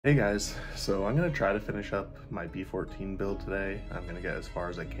Hey guys, so I'm going to try to finish up my B14 build today. I'm going to get as far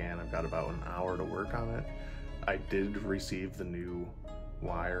as I can. I've got about an hour to work on it. I did receive the new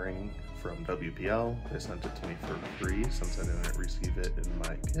wiring from WPL. They sent it to me for free since I didn't receive it in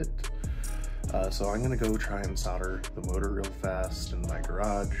my kit. So I'm going to go try and solder the motor real fast in my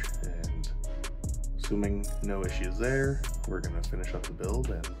garage, and assuming no issues there, we're going to finish up the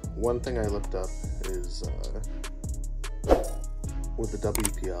build. And one thing I looked up is with the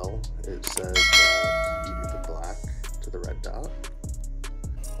WPL, it says that you do the black to the red dot.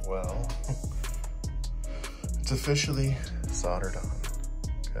 Well, it's officially soldered on.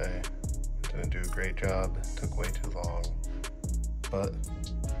 Okay, didn't do a great job, took way too long, but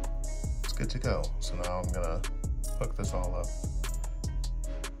it's good to go. So now I'm gonna hook this all up,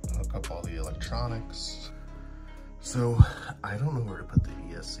 hook up all the electronics. So I don't know where to put the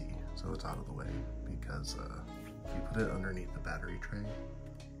ESC, so it's out of the way, because if you put it underneath the battery tray,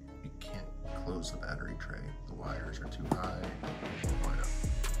 you can't close the battery tray. The wires are too high, it won't line up.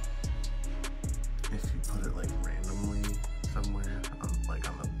 If you put it like randomly somewhere, like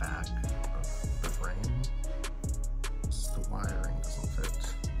on the back of the frame, the wiring doesn't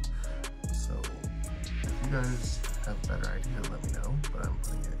fit. So if you guys have a better idea, let me know, but I'm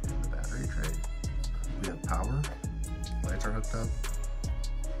putting it in the battery tray. We have power, lights are hooked up,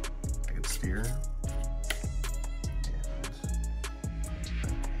 I can steer,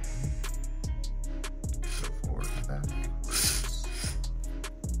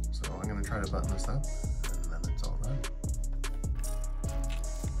 try to button this up, and then it's all done.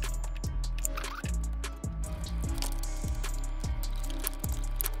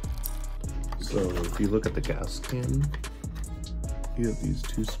 So if you look at the gas can, you have these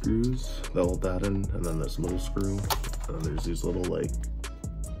two screws that hold that in, and then this little screw, and there's these little like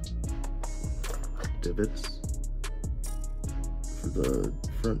divots for the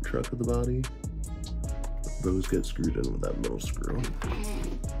front truck of the body. Those get screwed in with that middle screw.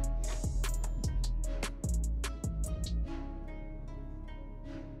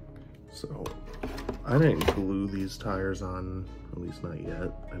 So I didn't glue these tires on, at least not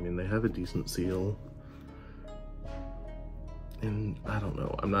yet. I mean, they have a decent seal, and I don't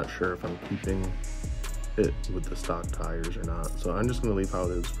know, I'm not sure if I'm keeping it with the stock tires or not. So I'm just gonna leave how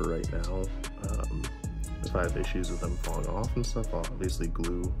it is for right now. If I have issues with them falling off and stuff, I'll obviously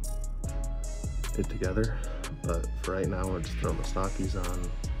glue it together. But for right now, we're just throwing the stockies on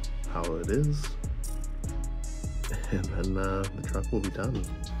how it is, and then the truck will be done.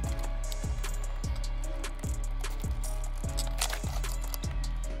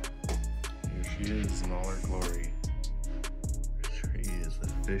 She is in all her glory. She is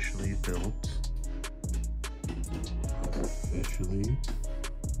officially built. I've officially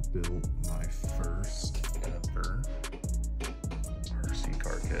built my first ever RC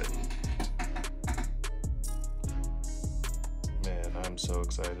car kit. Man, I'm so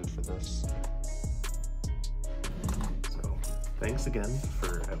excited for this. So, thanks again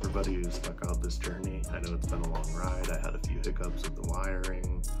for everybody who stuck out this journey. I know it's been a long ride. I had a few hiccups with the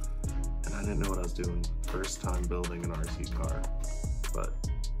wiring, and I didn't know what I was doing. First time building an RC car, but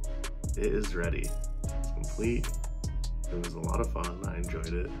it is ready. It's complete. It was a lot of fun. I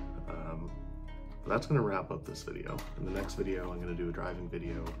enjoyed it. But that's gonna wrap up this video. In the next video, I'm gonna do a driving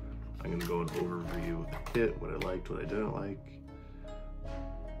video. I'm gonna go an overview of the kit, what I liked, what I didn't like.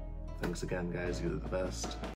 Thanks again, guys. You're the best.